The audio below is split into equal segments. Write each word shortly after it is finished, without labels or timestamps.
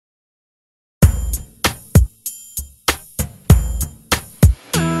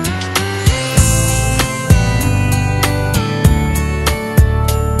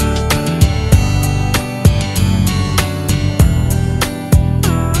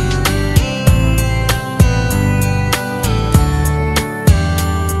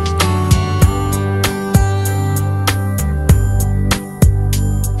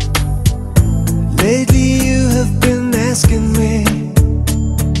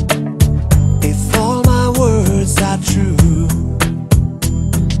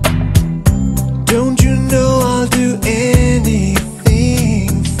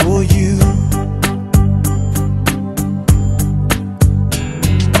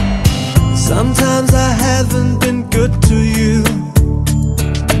haven't been good to you.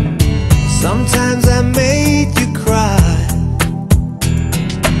 Sometimes I made you cry,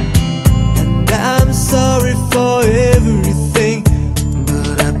 and I'm sorry for everything.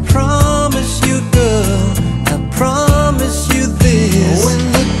 But I promise you, girl, I promise you this: when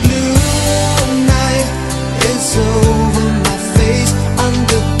the blue night is over my face, on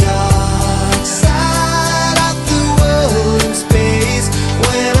the dark side of the world in space,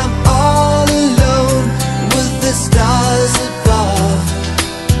 when I'm all alone with the stars above,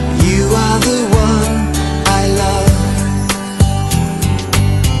 you are the one I love.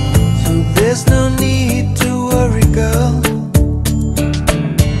 So there's no need to worry, girl,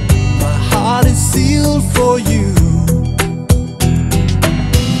 my heart is sealed for you,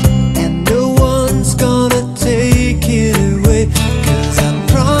 and no one's gonna take it away. 'Cause I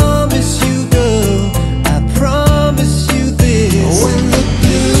promise you, girl, I promise you this: when the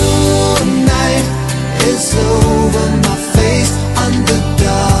blue night is over my face, on the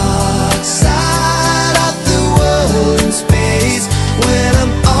dark side of the world in space, when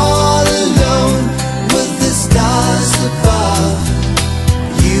I'm all alone with the stars above,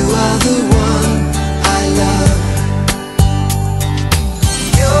 you are the one I love.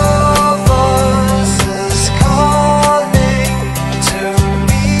 Your voice is calling to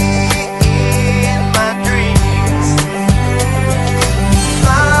me in my dreams.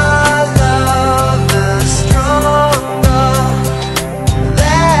 My love is stronger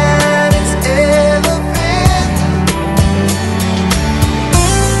than it's ever been.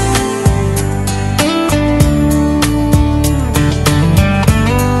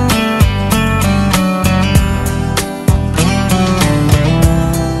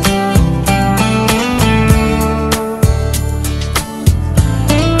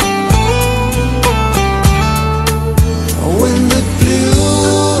 When the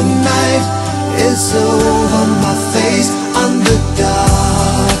blue night is over